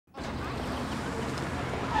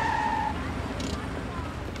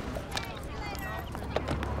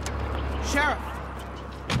Sheriff!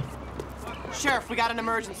 Sheriff, we got an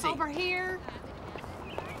emergency. Over here.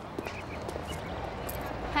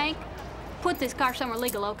 Hank, put this car somewhere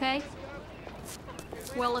legal, okay?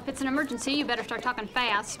 Well, if it's an emergency, you better start talking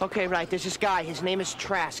fast. Okay, right. There's this guy. His name is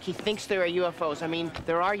Trask. He thinks there are UFOs. I mean,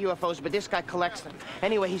 there are UFOs, but this guy collects them.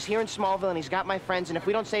 Anyway, he's here in Smallville, and he's got my friends, and if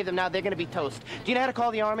we don't save them now, they're going to be toast. Do you know how to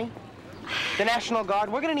call the Army? The National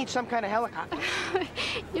Guard? We're going to need some kind of helicopter.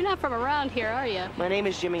 You're not from around here, are you? My name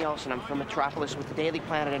is Jimmy Olsen. I'm from Metropolis with the Daily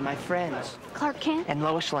Planet and my friends. Clark Kent? And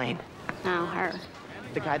Lois Lane. Oh, her.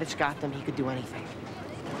 The guy that's got them, he could do anything.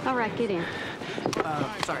 All right, get in.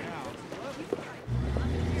 Sorry.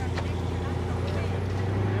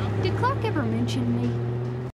 Did Clark ever mention me?